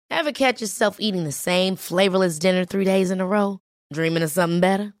Ever catch yourself eating the same flavorless dinner 3 days in a row? Dreaming of something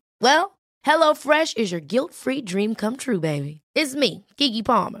better? Well, HelloFresh is your guilt-free dream come true, baby. It's me, Keke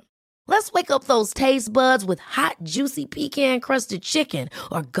Palmer. Let's wake up those taste buds with hot, juicy pecan-crusted chicken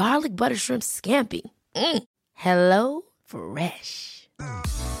or garlic butter shrimp scampi. Hello Fresh.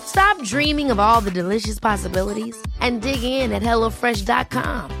 Stop dreaming of all the delicious possibilities and dig in at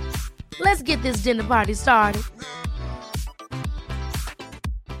HelloFresh.com. Let's get this dinner party started.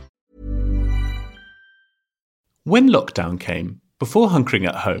 When lockdown came, before hunkering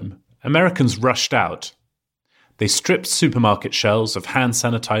at home, Americans rushed out. They stripped supermarket shelves of hand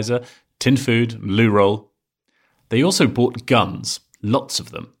sanitizer, tin food, and loo roll. They also bought guns, lots of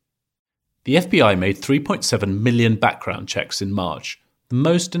them. The FBI made 3.7 million background checks in March, the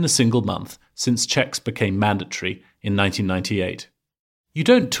most in a single month since checks became mandatory in 1998. You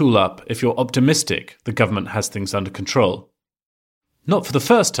don't tool up if you're optimistic the government has things under control. Not for the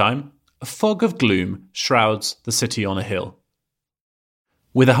first time, a fog of gloom shrouds the city on a hill.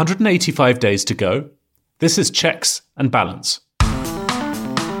 With 185 days to go, this is Checks and Balance.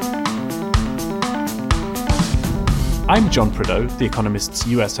 I'm John Prideaux, The Economist's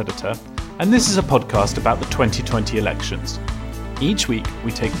US editor, and this is a podcast about the 2020 elections. Each week,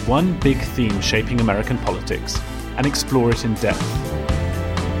 we take one big theme shaping American politics and explore it in depth.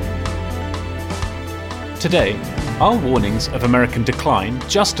 Today, are warnings of American decline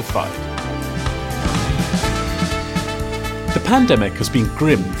justified? The pandemic has been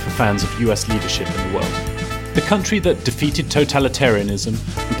grim for fans of US leadership in the world. The country that defeated totalitarianism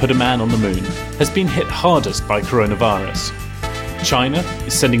and put a man on the moon has been hit hardest by coronavirus. China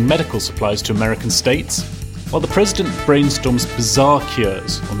is sending medical supplies to American states, while the president brainstorms bizarre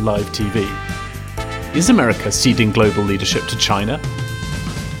cures on live TV. Is America ceding global leadership to China?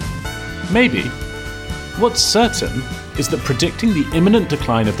 Maybe. What's certain is that predicting the imminent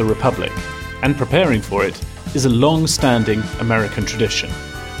decline of the Republic and preparing for it is a long-standing American tradition.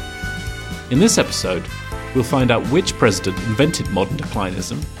 In this episode, we'll find out which president invented modern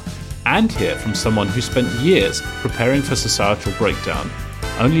declinism and hear from someone who spent years preparing for societal breakdown,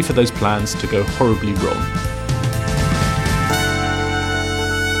 only for those plans to go horribly wrong.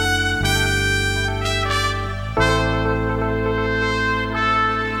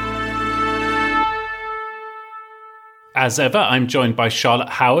 As ever, I'm joined by Charlotte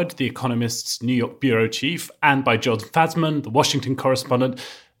Howard, The Economist's New York bureau chief, and by John Fasman, the Washington correspondent.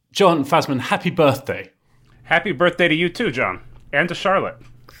 John Fasman, happy birthday. Happy birthday to you too, John, and to Charlotte.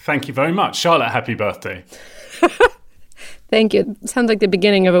 Thank you very much. Charlotte, happy birthday. Thank you. It sounds like the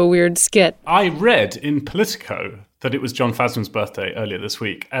beginning of a weird skit. I read in Politico that it was John Fasman's birthday earlier this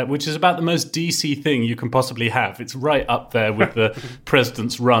week, which is about the most DC thing you can possibly have. It's right up there with the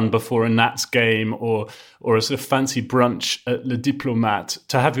president's run before a Nats game or a sort of fancy brunch at Le Diplomate.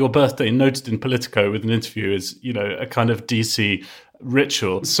 To have your birthday noted in Politico with an interview is, you know, a kind of DC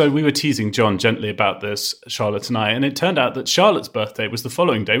ritual. So we were teasing John gently about this, Charlotte and I, and it turned out that Charlotte's birthday was the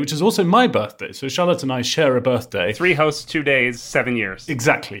following day, which is also my birthday. So Charlotte and I share a birthday. 3 hosts, 2 days, 7 years.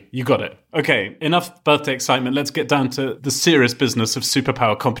 Exactly. You got it. Okay, enough birthday excitement. Let's get down to the serious business of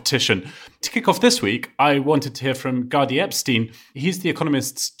superpower competition. To kick off this week, I wanted to hear from Gadi Epstein. He's The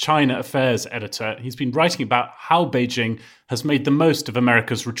Economist's China Affairs editor. He's been writing about how Beijing has made the most of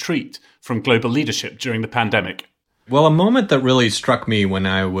America's retreat from global leadership during the pandemic. Well, a moment that really struck me when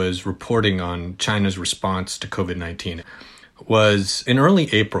I was reporting on China's response to COVID-19 was in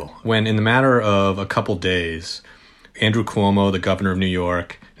early April, when in the matter of a couple days, Andrew Cuomo, the governor of New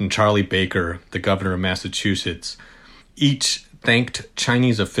York, and Charlie Baker, the governor of Massachusetts, each thanked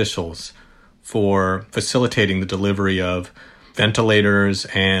Chinese officials for facilitating the delivery of ventilators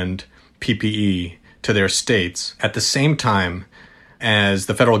and PPE to their states at the same time as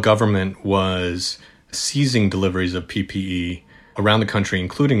the federal government was seizing deliveries of PPE around the country,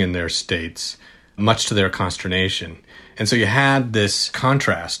 including in their states, much to their consternation. And so you had this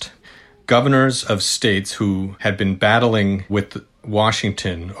contrast. Governors of states who had been battling with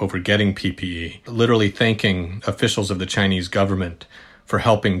Washington over getting PPE, literally thanking officials of the Chinese government for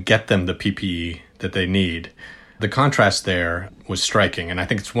helping get them the PPE that they need. The contrast there was striking, and I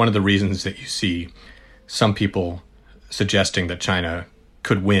think it's one of the reasons that you see some people suggesting that China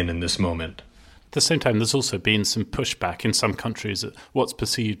could win in this moment. At the same time, there's also been some pushback in some countries at what's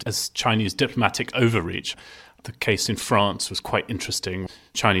perceived as Chinese diplomatic overreach. The case in France was quite interesting.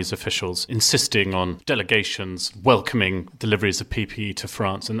 Chinese officials insisting on delegations welcoming deliveries of PPE to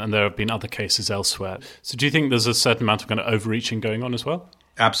France, and there have been other cases elsewhere. So do you think there's a certain amount of kind of overreaching going on as well?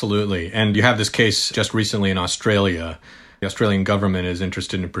 Absolutely. And you have this case just recently in Australia The Australian government is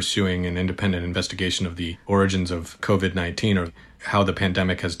interested in pursuing an independent investigation of the origins of COVID-19 or how the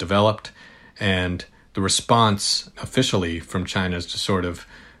pandemic has developed. And the response officially from China is to sort of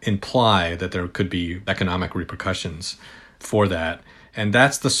imply that there could be economic repercussions for that. And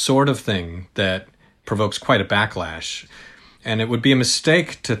that's the sort of thing that provokes quite a backlash. And it would be a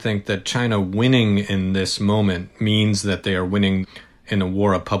mistake to think that China winning in this moment means that they are winning in a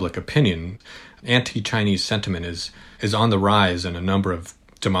war of public opinion. Anti-Chinese sentiment is on the rise in a number of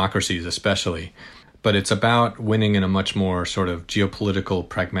democracies especially, but it's about winning in a much more sort of geopolitical,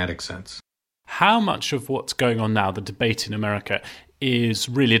 pragmatic sense. How much of what's going on now, the debate in America, is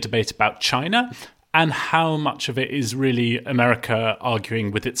really a debate about China, and how much of it is really America arguing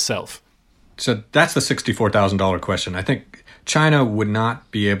with itself? So that's the $64,000 question. I think China would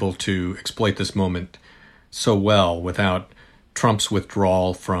not be able to exploit this moment so well without Trump's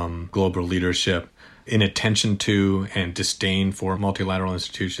withdrawal from global leadership, inattention to and disdain for multilateral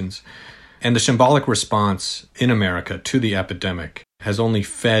institutions. And the symbolic response in America to the epidemic has only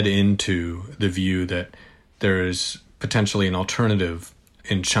fed into the view that there is potentially an alternative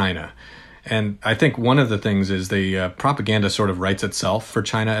in China. And I think one of the things is the propaganda sort of writes itself for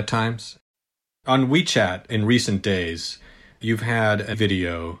China at times. On WeChat in recent days, you've had a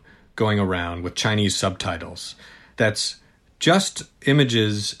video going around with Chinese subtitles that's just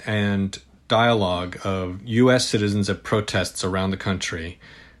images and dialogue of U.S. citizens at protests around the country,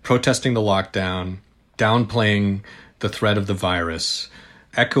 protesting the lockdown, downplaying the threat of the virus,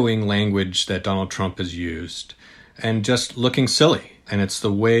 echoing language that Donald Trump has used, and just looking silly. And it's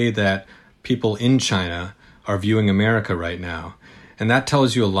the way that people in China are viewing America right now. And that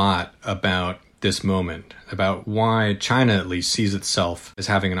tells you a lot about this moment, about why China at least sees itself as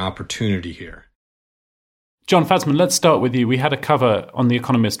having an opportunity here. John Fasman, let's start with you. We had a cover on The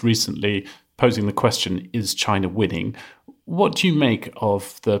Economist recently posing the question, is China winning? What do you make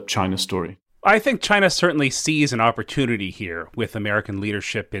of the China story? I think China certainly sees an opportunity here with American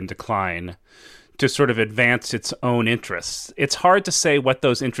leadership in decline to sort of advance its own interests. It's hard to say what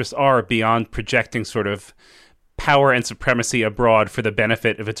those interests are beyond projecting sort of power and supremacy abroad for the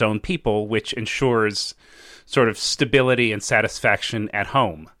benefit of its own people, which ensures sort of stability and satisfaction at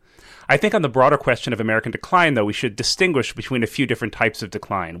home. I think on the broader question of American decline, though, we should distinguish between a few different types of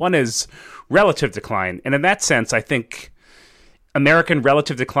decline. One is relative decline. And in that sense, I think American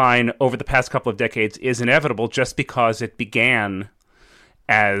relative decline over the past couple of decades is inevitable just because it began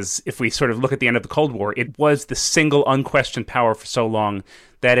as, if we sort of look at the end of the Cold War, it was the single unquestioned power for so long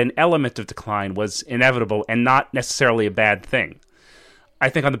that an element of decline was inevitable and not necessarily a bad thing. I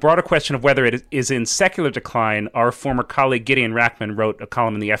think on the broader question of whether it is in secular decline, our former colleague Gideon Rachman wrote a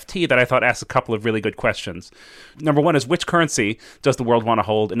column in the FT that I thought asked a couple of really good questions. Number one is, which currency does the world want to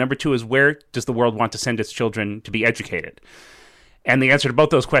hold? And number two is, where does the world want to send its children to be educated? And the answer to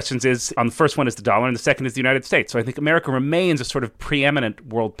both those questions is, on the first one is the dollar, and the second is the United States. So I think America remains a sort of preeminent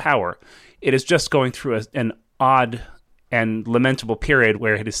world power. It is just going through an odd and lamentable period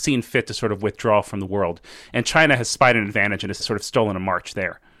where it has seen fit to sort of withdraw from the world. And China has spied an advantage and has sort of stolen a march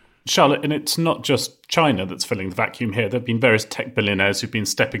there. Charlotte, and it's not just China that's filling the vacuum here. There have been various tech billionaires who've been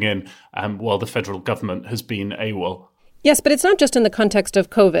stepping in while the federal government has been AWOL. Yes, but it's not just in the context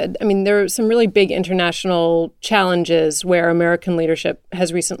of COVID. I mean, there are some really big international challenges where American leadership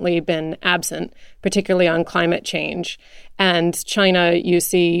has recently been absent, particularly on climate change. And China, you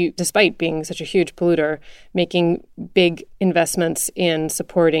see, despite being such a huge polluter, making big investments in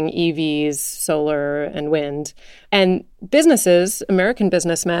supporting EVs, solar, and wind. And businesses, American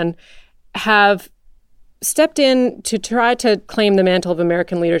businessmen, have stepped in to try to claim the mantle of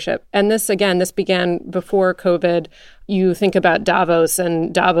American leadership. And this began before COVID. You think about Davos,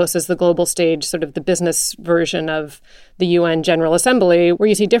 and Davos is the global stage, sort of the business version of the UN General Assembly, where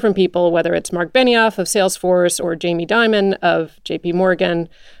you see different people, whether it's Mark Benioff of Salesforce or Jamie Dimon of JP Morgan,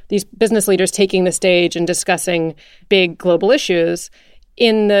 these business leaders taking the stage and discussing big global issues.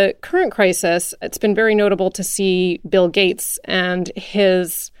 In the current crisis, it's been very notable to see Bill Gates and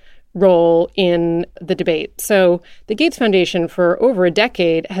his role in the debate. So the Gates Foundation for over a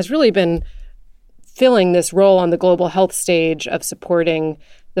decade has really been filling this role on the global health stage of supporting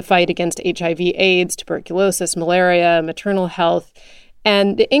the fight against HIV, AIDS, tuberculosis, malaria, maternal health.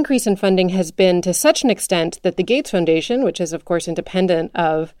 And the increase in funding has been to such an extent that the Gates Foundation, which is, of course, independent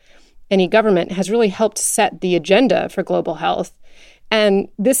of any government, has really helped set the agenda for global health. And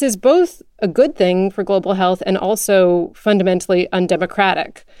this is both a good thing for global health and also fundamentally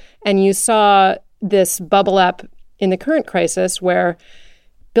undemocratic. And you saw this bubble up in the current crisis where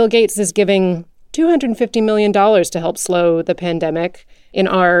Bill Gates is giving $250 million to help slow the pandemic. In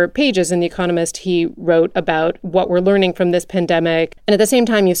our pages in The Economist, he wrote about what we're learning from this pandemic. And at the same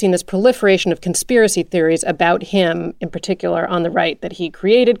time, you've seen this proliferation of conspiracy theories about him, in particular on the right, that he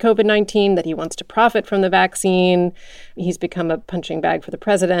created COVID-19, that he wants to profit from the vaccine. He's become a punching bag for the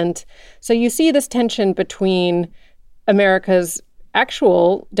president. So you see this tension between America's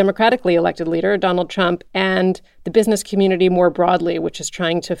actual democratically elected leader, Donald Trump, and the business community more broadly, which is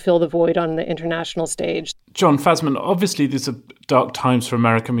trying to fill the void on the international stage. John Fasman, obviously these are dark times for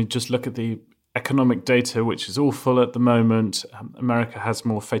America. I mean, just look at the economic data, which is awful at the moment. America has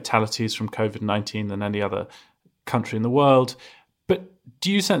more fatalities from COVID-19 than any other country in the world. But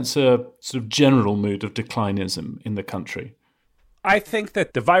do you sense a sort of general mood of declinism in the country? I think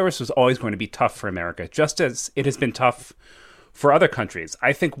that the virus was always going to be tough for America, just as it has been tough for other countries.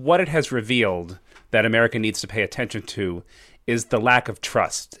 I think what it has revealed that America needs to pay attention to is the lack of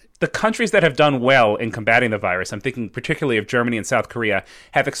trust. The countries that have done well in combating the virus, I'm thinking particularly of Germany and South Korea,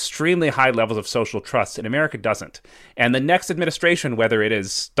 have extremely high levels of social trust, and America doesn't. And the next administration, whether it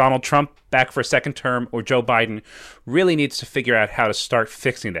is Donald Trump back for a second term or Joe Biden, really needs to figure out how to start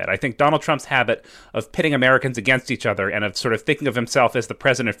fixing that. I think Donald Trump's habit of pitting Americans against each other and of sort of thinking of himself as the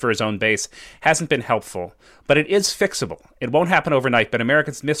president for his own base hasn't been helpful. But it is fixable. It won't happen overnight, but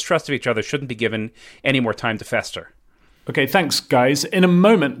Americans' mistrust of each other shouldn't be given any more time to fester. Okay, thanks, guys. In a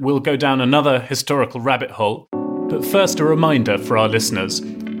moment, we'll go down another historical rabbit hole. But first, a reminder for our listeners.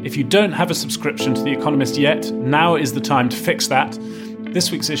 If you don't have a subscription to The Economist yet, now is the time to fix that.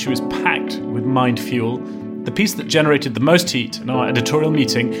 This week's issue is packed with mind fuel. The piece that generated the most heat in our editorial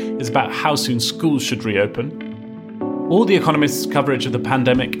meeting is about how soon schools should reopen. All The Economist's coverage of the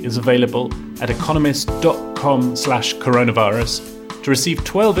pandemic is available at economist.com/coronavirus. To receive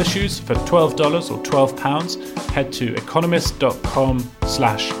 12 issues for $12 or £12, head to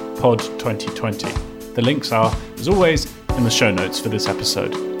economist.com/pod2020. The links are, as always, in the show notes for this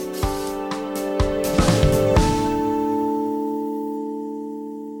episode.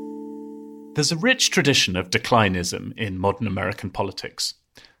 There's a rich tradition of declinism in modern American politics.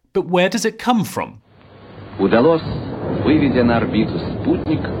 But where does it come from? Удалось, выведя на орбиту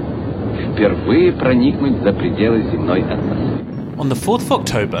спутник, впервые проникнуть за пределы земной атмосферы. On the 4th of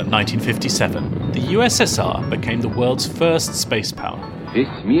October 1957, the USSR became the world's first space power.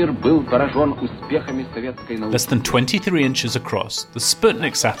 Весь мир был поражен успехами советской науки. Less than 23 inches across, the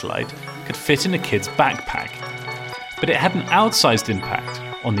Sputnik satellite could fit in a kid's backpack. But it had an outsized impact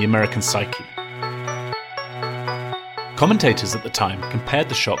on the American psyche. Commentators at the time compared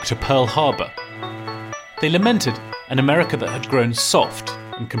the shock to Pearl Harbor. They lamented an America that had grown soft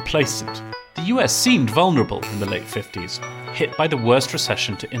and complacent. The US seemed vulnerable in the late 50s, hit by the worst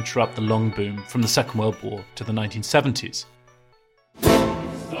recession to interrupt the long boom from the Second World War to the 1970s.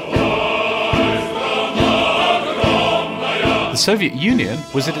 The Soviet Union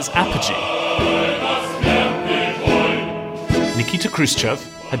was at its apogee. Nikita Khrushchev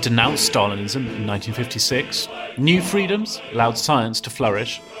had denounced Stalinism in 1956. New freedoms allowed science to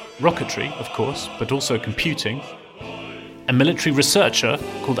flourish, rocketry, of course, but also computing. A military researcher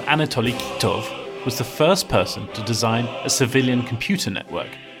called Anatoly Kitov was the first person to design a civilian computer network,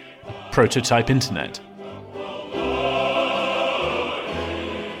 a prototype internet.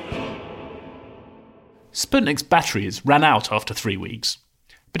 Sputnik's batteries ran out after 3 weeks,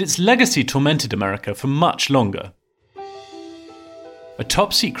 but its legacy tormented America for much longer. A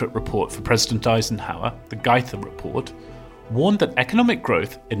top-secret report for President Eisenhower, the Geither Report, warned that economic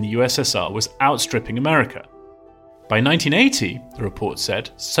growth in the USSR was outstripping America. By 1980, the report said,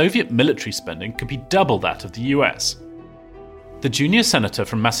 Soviet military spending could be double that of the US. The junior senator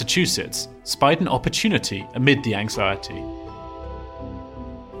from Massachusetts spied an opportunity amid the anxiety.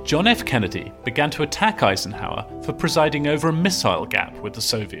 John F. Kennedy began to attack Eisenhower for presiding over a missile gap with the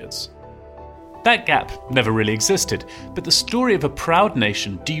Soviets. That gap never really existed, but the story of a proud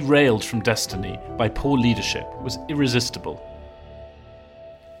nation derailed from destiny by poor leadership was irresistible.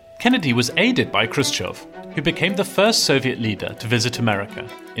 Kennedy was aided by Khrushchev, who became the first Soviet leader to visit America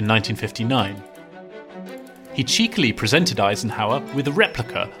in 1959. He cheekily presented Eisenhower with a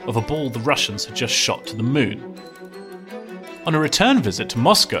replica of a ball the Russians had just shot to the moon. On a return visit to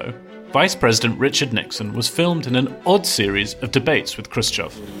Moscow, Vice President Richard Nixon was filmed in an odd series of debates with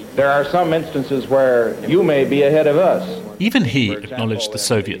Khrushchev. There are some instances where you may be ahead of us. Even he acknowledged the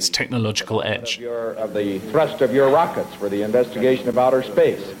Soviets' technological edge. Of the thrust of your rockets for the investigation of outer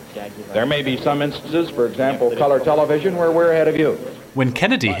space. There may be some instances, for example, color television, where we're ahead of you. When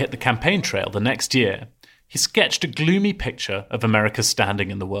Kennedy hit the campaign trail the next year, he sketched a gloomy picture of America's standing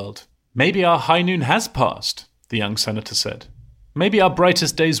in the world. Maybe our high noon has passed, the young senator said. Maybe our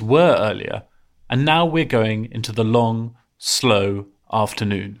brightest days were earlier, And now we're going into the long, slow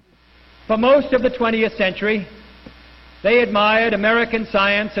afternoon. For most of the 20th century, they admired American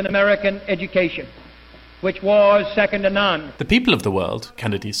science and American education, which was second to none. The people of the world,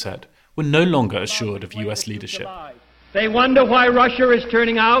 Kennedy said, were no longer assured of US leadership. They wonder why Russia is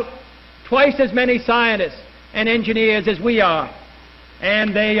turning out twice as many scientists and engineers as we are,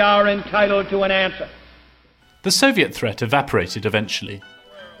 and they are entitled to an answer. The Soviet threat evaporated eventually,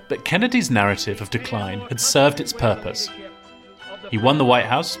 but Kennedy's narrative of decline had served its purpose. He won the White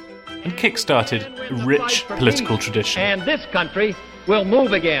House and kick-started a rich political tradition. And this country will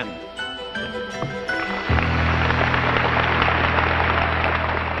move again.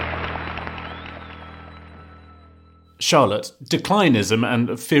 Charlotte, declinism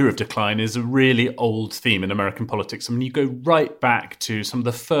and fear of decline is a really old theme in American politics. I mean, you go right back to some of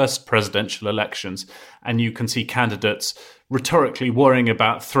the first presidential elections, and you can see candidates rhetorically worrying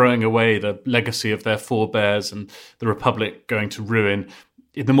about throwing away the legacy of their forebears and the republic going to ruin.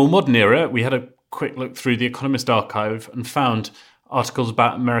 In the more modern era, we had a quick look through the Economist archive and found articles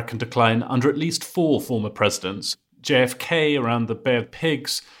about American decline under at least 4 former presidents. JFK around the Bay of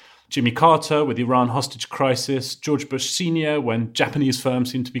Pigs, Jimmy Carter with the Iran hostage crisis, George Bush Sr. when Japanese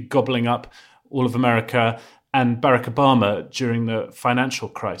firms seemed to be gobbling up all of America, and Barack Obama during the financial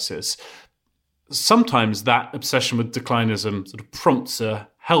crisis. Sometimes that obsession with declinism sort of prompts a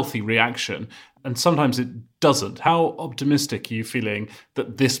healthy reaction, and sometimes it doesn't. How optimistic are you feeling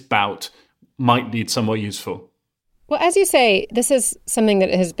that this bout might lead somewhere useful? Well, as you say, this is something that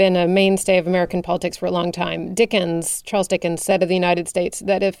has been a mainstay of American politics for a long time. Charles Dickens said of the United States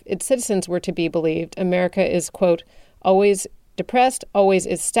that if its citizens were to be believed, America is, quote, always depressed, always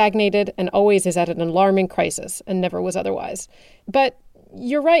is stagnated, and always is at an alarming crisis, and never was otherwise. But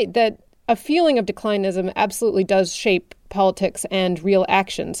you're right that a feeling of declinism absolutely does shape politics and real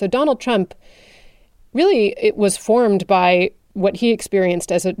action. So Donald Trump, really, it was formed by what he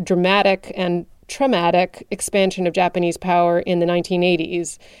experienced as a dramatic and traumatic expansion of Japanese power in the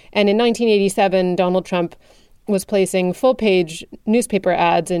 1980s. And in 1987, Donald Trump was placing full-page newspaper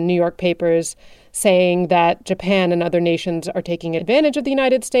ads in New York papers saying that Japan and other nations are taking advantage of the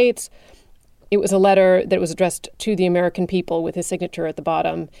United States. It was a letter that was addressed to the American people with his signature at the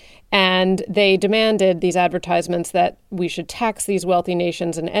bottom. And they demanded these advertisements that we should tax these wealthy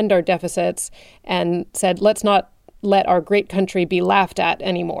nations and end our deficits, and said, let's not let our great country be laughed at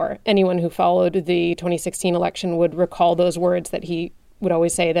anymore. Anyone who followed the 2016 election would recall those words that he would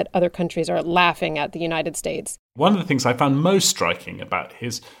always say, that other countries are laughing at the United States. One of the things I found most striking about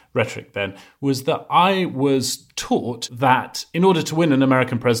his rhetoric then was that I was taught that in order to win an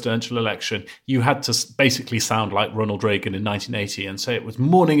American presidential election, you had to basically sound like Ronald Reagan in 1980 and say it was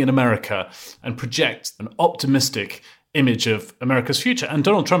morning in America and project an optimistic image of America's future. And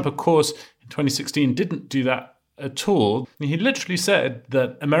Donald Trump, of course, in 2016 didn't do that at all. He literally said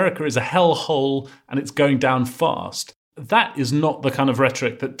that America is a hellhole and it's going down fast. That is not the kind of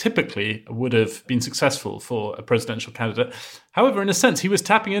rhetoric that typically would have been successful for a presidential candidate. However, in a sense, he was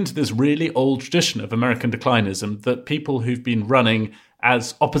tapping into this really old tradition of American declinism that people who've been running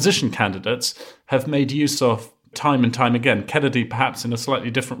as opposition candidates have made use of time and time again. Kennedy perhaps in a slightly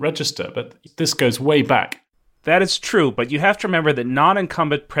different register, but this goes way back. That is true, but you have to remember that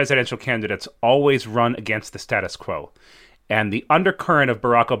non-incumbent presidential candidates always run against the status quo. And the undercurrent of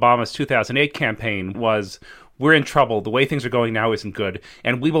Barack Obama's 2008 campaign was, we're in trouble, the way things are going now isn't good,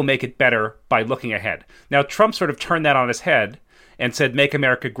 and we will make it better by looking ahead. Now, Trump sort of turned that on his head and said, make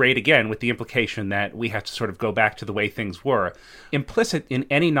America great again, with the implication that we have to sort of go back to the way things were. Implicit in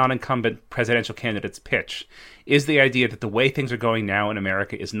any non-incumbent presidential candidate's pitch is the idea that the way things are going now in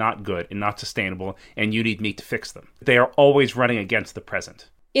America is not good and not sustainable, and you need me to fix them. They are always running against the present.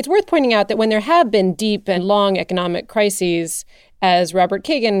 It's worth pointing out that when there have been deep and long economic crises, as Robert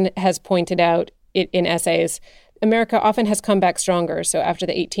Kagan has pointed out in essays, America often has come back stronger. So after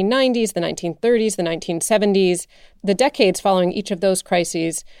the 1890s, the 1930s, the 1970s, the decades following each of those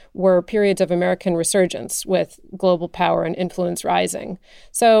crises were periods of American resurgence with global power and influence rising.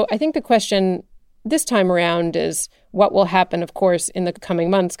 So I think the question this time around is what will happen, of course, in the coming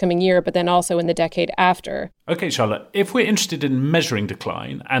months, coming year, but then also in the decade after. Okay, Charlotte, if we're interested in measuring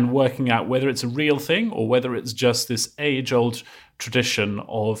decline and working out whether it's a real thing or whether it's just this age-old tradition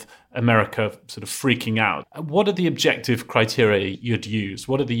of America sort of freaking out, what are the objective criteria you'd use?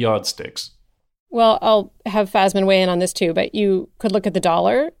 What are the yardsticks? Well, I'll have Fasman weigh in on this too, but you could look at the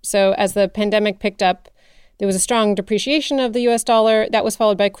dollar. So as the pandemic picked up, there was a strong depreciation of the U.S. dollar. That was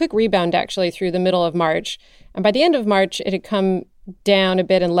followed by a quick rebound, actually, through the middle of March. And by the end of March, it had come down a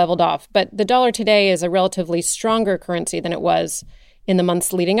bit and leveled off. But the dollar today is a relatively stronger currency than it was in the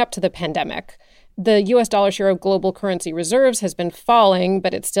months leading up to the pandemic. The U.S. dollar share of global currency reserves has been falling,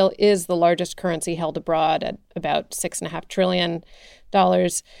 but it still is the largest currency held abroad at about $6.5 trillion.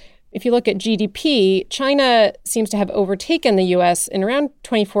 If you look at GDP, China seems to have overtaken the U.S. in around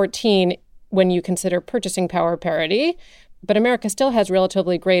 2014 when you consider purchasing power parity, but America still has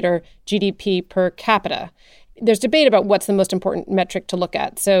relatively greater GDP per capita. There's debate about what's the most important metric to look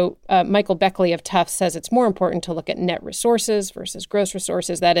at. So Michael Beckley of Tufts says it's more important to look at net resources versus gross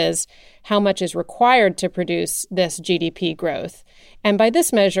resources. That is, how much is required to produce this GDP growth. And by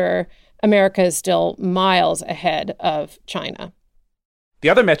this measure, America is still miles ahead of China. The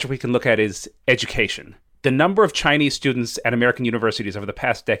other metric we can look at is education. The number of Chinese students at American universities over the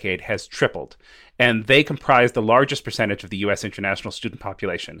past decade has tripled, and they comprise the largest percentage of the U.S. international student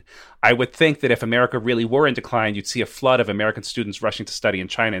population. I would think that if America really were in decline, you'd see a flood of American students rushing to study in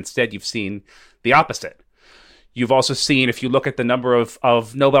China. Instead, you've seen the opposite. You've also seen, if you look at the number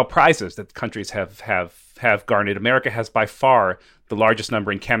of Nobel Prizes that countries have garnered, America has by far the largest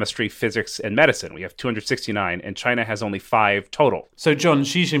number in chemistry, physics, and medicine. We have 269, and China has only 5 total. So, John,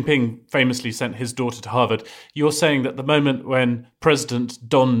 Xi Jinping famously sent his daughter to Harvard. You're saying that the moment when President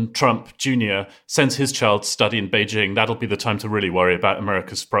Don Trump Jr. sends his child to study in Beijing, that'll be the time to really worry about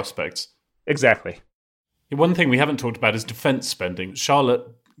America's prospects. Exactly. One thing we haven't talked about is defense spending. Charlotte,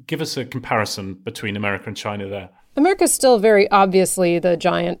 give us a comparison between America and China there. America's still very obviously the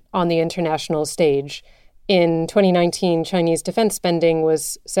giant on the international stage. In 2019, Chinese defense spending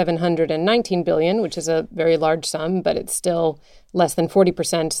was $719 billion, which is a very large sum, but it's still less than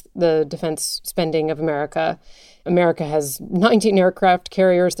 40% the defense spending of America. America has 19 aircraft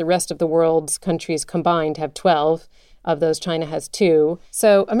carriers. The rest of the world's countries combined have 12. Of those, China has 2.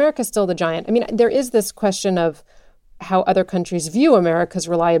 So America's still the giant. I mean, there is this question of how other countries view America's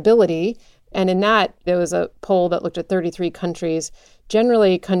reliability. And in that, there was a poll that looked at 33 countries.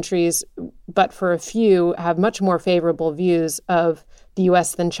 Generally, countries, but for a few, have much more favorable views of the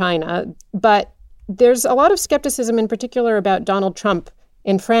U.S. than China. But there's a lot of skepticism, in particular, about Donald Trump.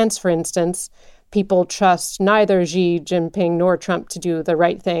 In France, for instance, people trust neither Xi Jinping nor Trump to do the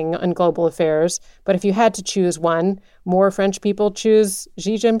right thing on global affairs. But if you had to choose one, more French people choose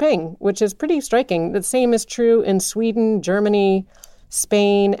Xi Jinping, which is pretty striking. The same is true in Sweden, Germany,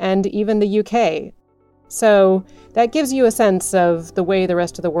 Spain, and even the UK. So that gives you a sense of the way the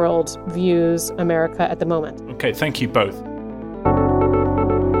rest of the world views America at the moment. Okay, thank you both.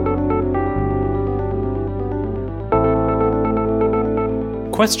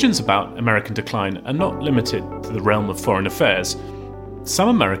 Questions about American decline are not limited to the realm of foreign affairs. Some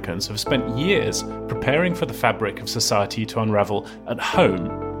Americans have spent years preparing for the fabric of society to unravel at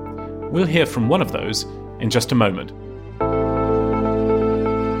home. We'll hear from one of those in just a moment.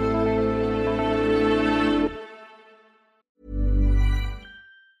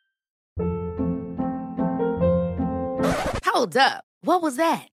 Hold up. What was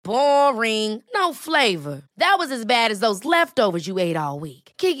that? Boring. No flavor. That was as bad as those leftovers you ate all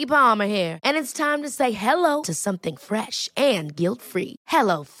week. Keke Palmer here, and it's time to say hello to something fresh and guilt-free.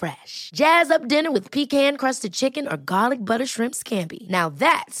 Hello Fresh. Jazz up dinner with pecan-crusted chicken or garlic butter shrimp scampi. Now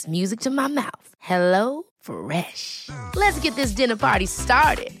that's music to my mouth. Hello Fresh. Let's get this dinner party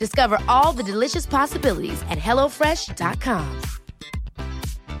started. Discover all the delicious possibilities at HelloFresh.com.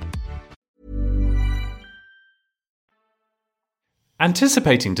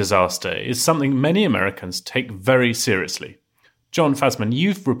 Anticipating disaster is something many Americans take very seriously. John Fasman,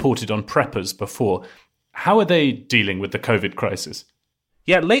 you've reported on preppers before. How are they dealing with the COVID crisis?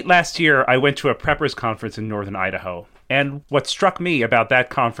 Yeah, late last year, I went to a preppers conference in northern Idaho. And what struck me about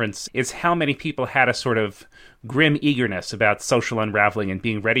that conference is how many people had a sort of grim eagerness about social unraveling and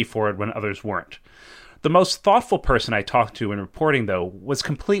being ready for it when others weren't. The most thoughtful person I talked to in reporting, though, was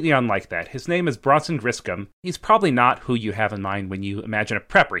completely unlike that. His name is Bronson Griscom. He's probably not who you have in mind when you imagine a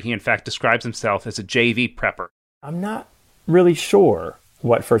prepper. He, in fact, describes himself as a JV prepper. I'm not really sure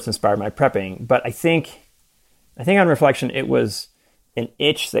what first inspired my prepping, but I think on reflection, it was an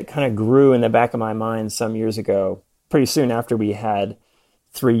itch that kind of grew in the back of my mind some years ago, pretty soon after we had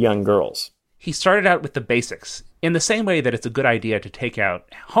 3 young girls. He started out with the basics. In the same way that it's a good idea to take out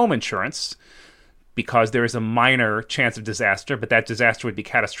home insurance, because there is a minor chance of disaster, but that disaster would be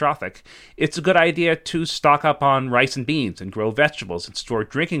catastrophic, it's a good idea to stock up on rice and beans and grow vegetables and store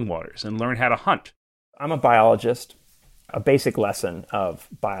drinking waters and learn how to hunt. I'm a biologist. A basic lesson of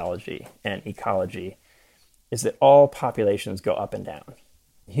biology and ecology is that all populations go up and down.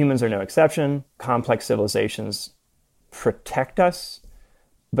 Humans are no exception. Complex civilizations protect us,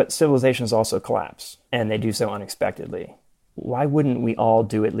 but civilizations also collapse, and they do so unexpectedly. Why wouldn't we all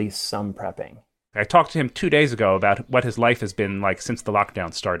do at least some prepping? I talked to him 2 days ago about what his life has been like since the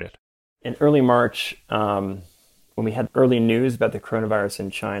lockdown started. In early March, when we had early news about the coronavirus in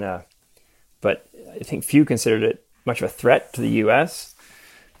China, but I think few considered it much of a threat to the U.S.,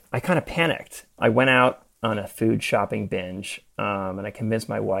 I kind of panicked. I went out on a food shopping binge, and I convinced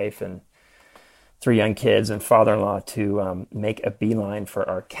my wife and 3 young kids and father-in-law to make a beeline for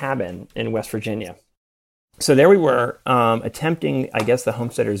our cabin in West Virginia. So there we were, attempting, I guess, the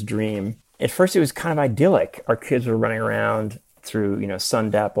homesteader's dream. At first, it was kind of idyllic. Our kids were running around through,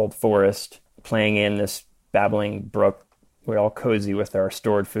 sun-dappled forest, playing in this babbling brook. We're all cozy with our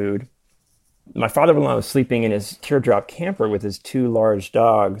stored food. My father-in-law was sleeping in his teardrop camper with his 2 large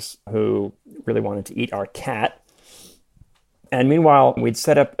dogs who really wanted to eat our cat. And meanwhile, we'd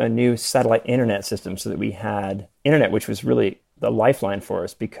set up a new satellite internet system so that we had internet, which was really the lifeline for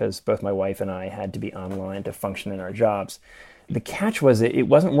us because both my wife and I had to be online to function in our jobs. The catch was it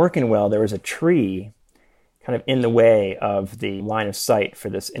wasn't working well. There was a tree kind of in the way of the line of sight for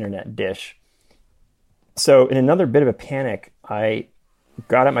this internet dish. So in another bit of a panic, I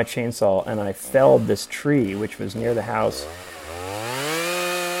got out my chainsaw and I felled this tree, which was near the house.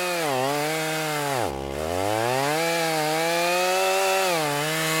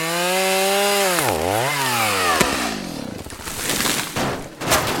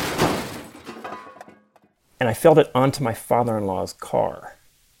 And I felled it onto my father-in-law's car.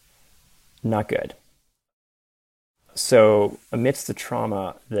 Not good. So amidst the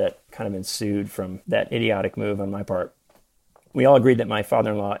trauma that kind of ensued from that idiotic move on my part, we all agreed that my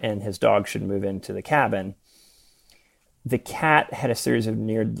father-in-law and his dog should move into the cabin. The cat had a series of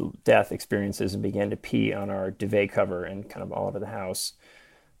near-death experiences and began to pee on our duvet cover and kind of all over the house.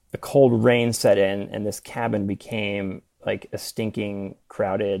 The cold rain set in, and this cabin became like a stinking,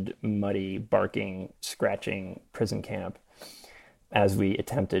 crowded, muddy, barking, scratching prison camp as we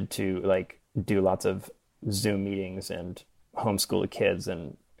attempted to do lots of Zoom meetings and homeschool the kids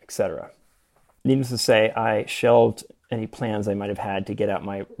and etc. Needless to say, I shelved any plans I might have had to get out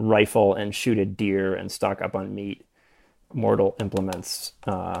my rifle and shoot a deer and stock up on meat. Mortal implements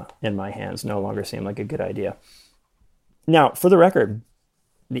in my hands no longer seemed like a good idea. Now, for the record,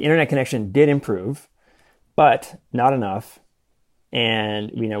 the internet connection did improve, but not enough.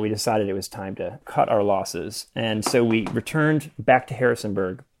 And we decided it was time to cut our losses. And so we returned back to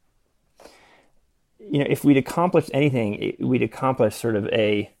Harrisonburg. If we'd accomplished anything, we'd accomplished sort of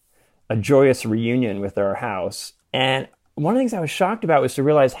a joyous reunion with our house. And one of the things I was shocked about was to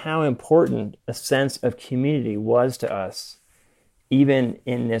realize how important a sense of community was to us, even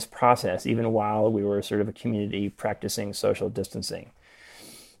in this process, even while we were sort of a community practicing social distancing.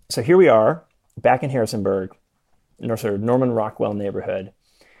 So here we are, back in Harrisonburg, in our sort of Norman Rockwell neighborhood.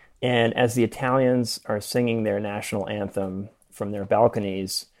 And as the Italians are singing their national anthem from their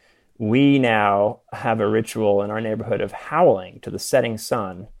balconies, we now have a ritual in our neighborhood of howling to the setting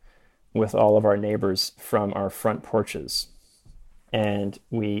sun with all of our neighbors from our front porches. And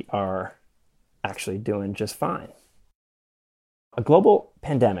we are actually doing just fine. A global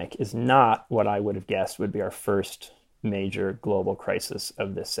pandemic is not what I would have guessed would be our first major global crisis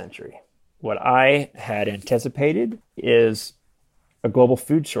of this century. What I had anticipated is a global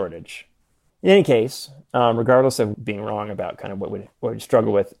food shortage. In any case, regardless of being wrong about kind of what we'd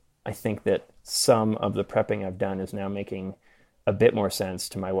struggle with, I think that some of the prepping I've done is now making a bit more sense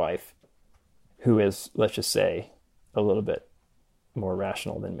to my wife, who is, let's just say, a little bit more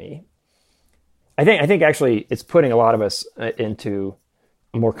rational than me. I think actually it's putting a lot of us into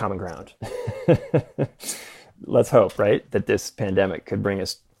more common ground. Let's hope, right, that this pandemic could bring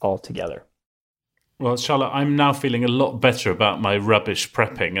us all together. Well, Charlotte, I'm now feeling a lot better about my rubbish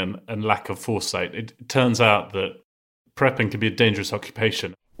prepping and lack of foresight. It turns out that prepping can be a dangerous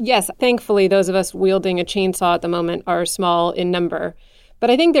occupation. Yes, thankfully, those of us wielding a chainsaw at the moment are small in number.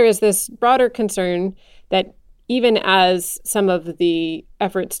 But I think there is this broader concern that even as some of the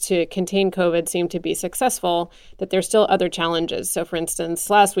efforts to contain COVID seem to be successful, that there's still other challenges. So, for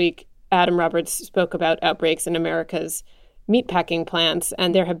instance, last week, Adam Roberts spoke about outbreaks in America's meatpacking plants,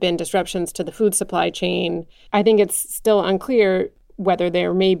 and there have been disruptions to the food supply chain. I think it's still unclear whether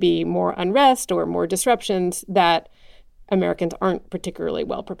there may be more unrest or more disruptions that Americans aren't particularly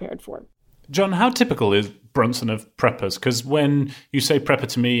well prepared for. John, how typical is Brunson of preppers? Because when you say prepper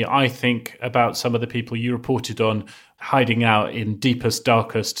to me, I think about some of the people you reported on hiding out in deepest,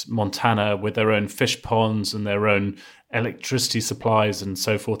 darkest Montana with their own fish ponds and their own electricity supplies and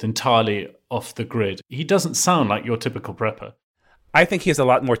so forth, entirely off the grid. He doesn't sound like your typical prepper. I think he's a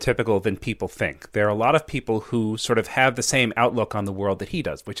lot more typical than people think. There are a lot of people who sort of have the same outlook on the world that he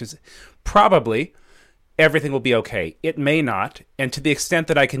does, which is probably everything will be okay. It may not. And to the extent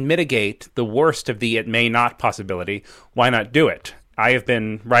that I can mitigate the worst of the it may not possibility, why not do it? I have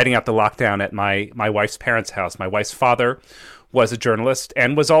been riding out the lockdown at my wife's parents' house. My wife's father was a journalist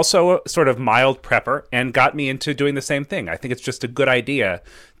and was also a sort of mild prepper and got me into doing the same thing. I think it's just a good idea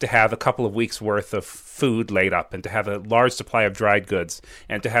to have a couple of weeks' worth of food laid up and to have a large supply of dried goods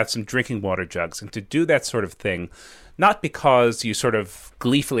and to have some drinking water jugs and to do that sort of thing, not because you sort of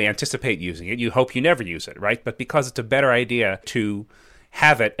gleefully anticipate using it, you hope you never use it, right? But because it's a better idea to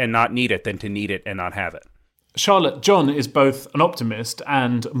have it and not need it than to need it and not have it. Charlotte, John is both an optimist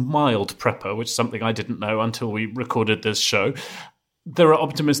and mild prepper, which is something I didn't know until we recorded this show. There are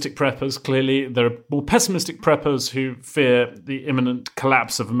optimistic preppers, clearly. There are more pessimistic preppers who fear the imminent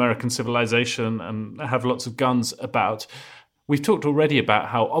collapse of American civilization and have lots of guns about. We've talked already about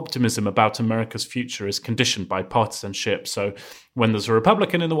how optimism about America's future is conditioned by partisanship. So when there's a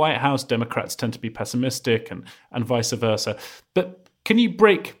Republican in the White House, Democrats tend to be pessimistic and vice versa. But can you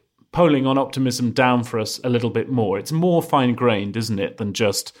break polling on optimism down for us a little bit more? It's more fine-grained, isn't it, than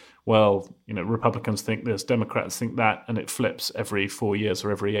just, well, Republicans think this, Democrats think that, and it flips every 4 years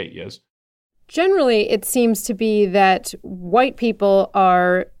or every 8 years. Generally, it seems to be that white people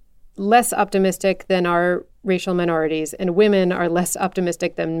are less optimistic than our racial minorities, and women are less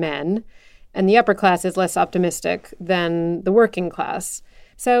optimistic than men, and the upper class is less optimistic than the working class.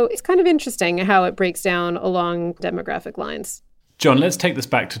 So it's kind of interesting how it breaks down along demographic lines. John, let's take this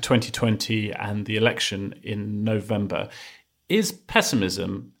back to 2020 and the election in November. Is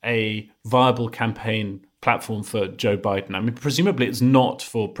pessimism a viable campaign platform for Joe Biden? I mean, presumably it's not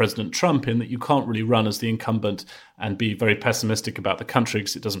for President Trump, in that you can't really run as the incumbent and be very pessimistic about the country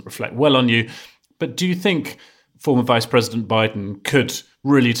because it doesn't reflect well on you. But do you think former Vice President Biden could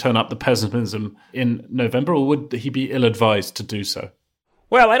really turn up the pessimism in November, or would he be ill-advised to do so?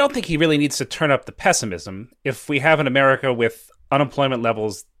 Well, I don't think he really needs to turn up the pessimism. If we have an America with unemployment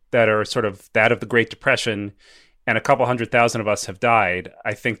levels that are sort of that of the Great Depression and a couple 100,000 of us have died,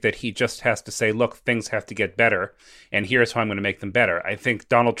 I think that he just has to say, look, things have to get better, and here's how I'm going to make them better. I think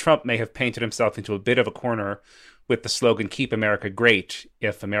Donald Trump may have painted himself into a bit of a corner with the slogan, Keep America Great,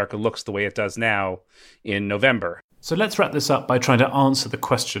 if America looks the way it does now in November. So let's wrap this up by trying to answer the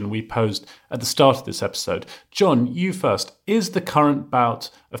question we posed at the start of this episode. John, you first. Is the current bout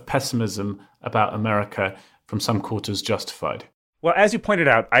of pessimism about America from some quarters justified? Well, as you pointed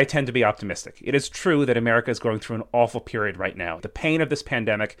out, I tend to be optimistic. It is true that America is going through an awful period right now. The pain of this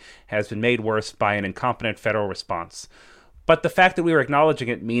pandemic has been made worse by an incompetent federal response. But the fact that we are acknowledging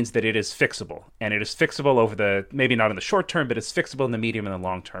it means that it is fixable. And it is fixable over the, maybe not in the short term, but it's fixable in the medium and the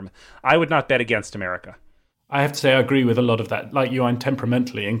long term. I would not bet against America. I have to say I agree with a lot of that. Like you, I'm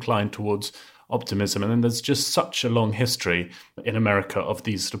temperamentally inclined towards optimism. And then there's just such a long history in America of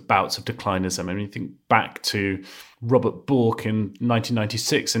these sort of bouts of declinism. I mean, you think back to Robert Bork in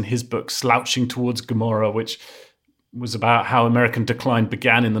 1996 in his book Slouching Towards Gomorrah, which was about how American decline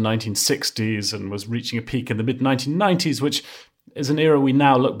began in the 1960s and was reaching a peak in the mid-1990s, which is an era we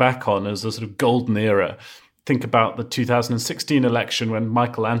now look back on as a sort of golden era. Think about the 2016 election when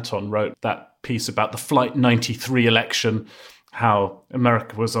Michael Anton wrote that piece about the Flight 93 election, how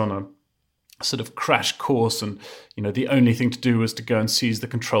America was on a sort of crash course and, the only thing to do was to go and seize the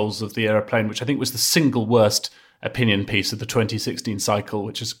controls of the airplane, which I think was the single worst opinion piece of the 2016 cycle,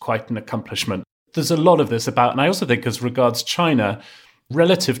 which is quite an accomplishment. There's a lot of this about, and I also think as regards China,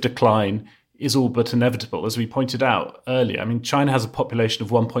 relative decline is all but inevitable, as we pointed out earlier. I mean, China has a population of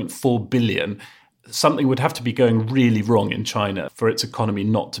 1.4 billion. Something would have to be going really wrong in China for its economy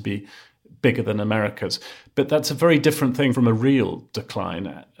not to be bigger than America's. But that's a very different thing from a real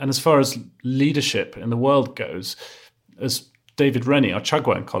decline. And as far as leadership in the world goes, as David Rennie, our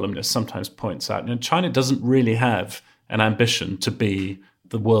Chagwan columnist, sometimes points out, China doesn't really have an ambition to be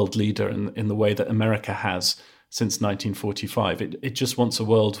the world leader in the way that America has since 1945. It just wants a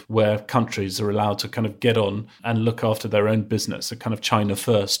world where countries are allowed to kind of get on and look after their own business, a kind of China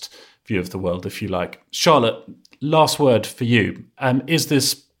first view of the world, if you like. Charlotte, last word for you. Is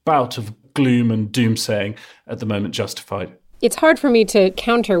this bout of gloom and doomsaying at the moment justified? It's hard for me to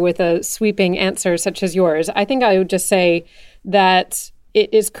counter with a sweeping answer such as yours. I think I would just say that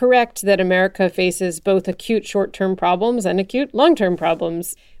it is correct that America faces both acute short-term problems and acute long-term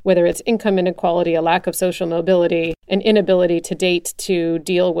problems, whether it's income inequality, a lack of social mobility, an inability to date to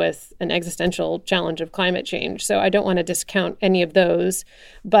deal with an existential challenge of climate change. So I don't want to discount any of those.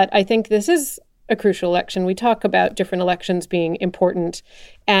 But I think this is a crucial election. We talk about different elections being important,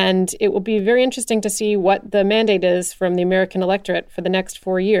 and it will be very interesting to see what the mandate is from the American electorate for the next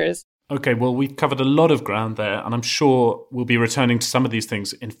 4 years. Okay, well, we've covered a lot of ground there, and I'm sure we'll be returning to some of these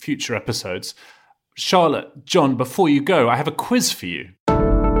things in future episodes. Charlotte, John, before you go, I have a quiz for you.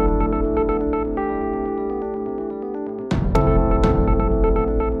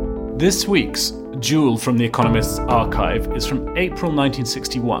 This week's jewel from The Economist's archive is from April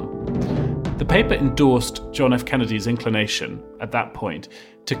 1961. The paper endorsed John F. Kennedy's inclination, at that point,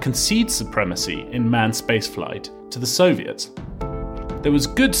 to concede supremacy in manned spaceflight to the Soviets. There was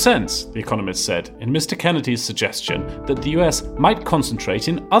good sense, The Economist said, in Mr. Kennedy's suggestion that the US might concentrate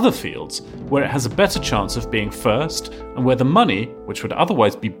in other fields where it has a better chance of being first and where the money, which would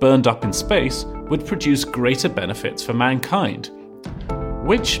otherwise be burned up in space, would produce greater benefits for mankind.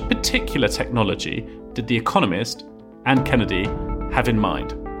 Which particular technology did The Economist and Kennedy have in mind?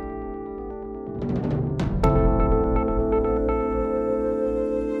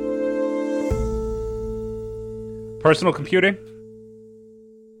 Personal computing?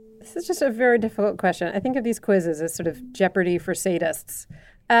 This is just a very difficult question. I think of these quizzes as sort of Jeopardy for sadists.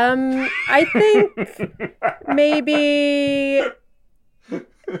 I think maybe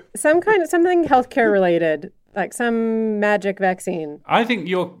something healthcare related, like some magic vaccine. I think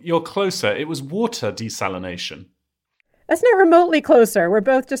you're closer. It was water desalination. That's not remotely closer. We're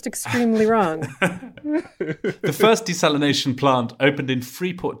both just extremely wrong. The first desalination plant opened in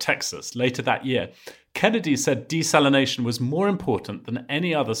Freeport, Texas, later that year. Kennedy said desalination was more important than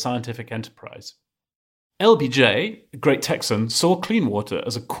any other scientific enterprise. LBJ, a great Texan, saw clean water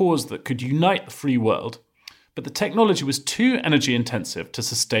as a cause that could unite the free world, but the technology was too energy intensive to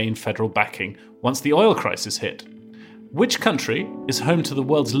sustain federal backing once the oil crisis hit. Which country is home to the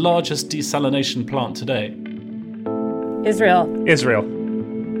world's largest desalination plant today? Israel.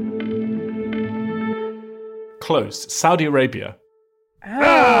 Close. Saudi Arabia.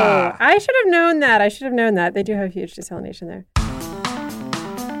 Oh, I should have known that. They do have huge desalination there.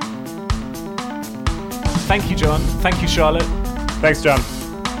 Thank you, John. Thank you, Charlotte. Thanks, John.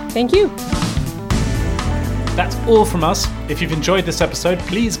 Thank you. That's all from us. If you've enjoyed this episode,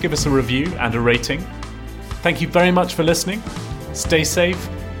 please give us a review and a rating. Thank you very much for listening. Stay safe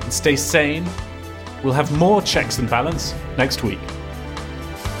and stay sane. We'll have more Checks and Balance next week.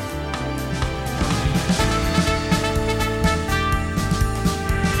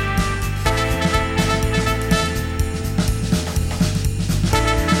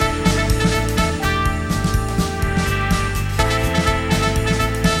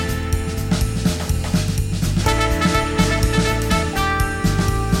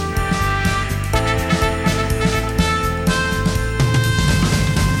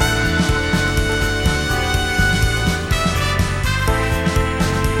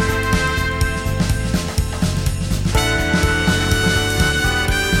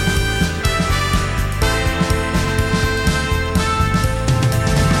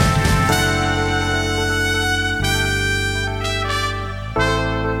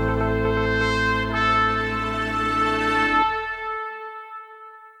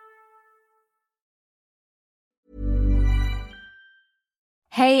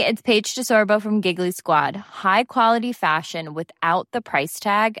 Hey, it's Paige DeSorbo from Giggly Squad. High quality fashion without the price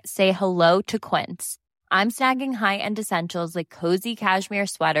tag. Say hello to Quince. I'm snagging high-end essentials like cozy cashmere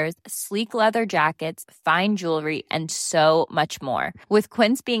sweaters, sleek leather jackets, fine jewelry, and so much more. With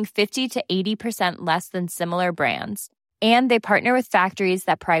Quince being 50 to 80% less than similar brands. And they partner with factories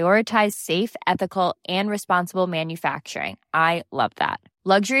that prioritize safe, ethical, and responsible manufacturing. I love that.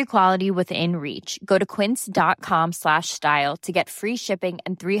 Luxury quality within reach. Go to quince.com/style to get free shipping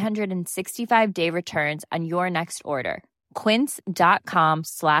and 365-day returns on your next order.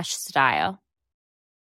 Quince.com/style.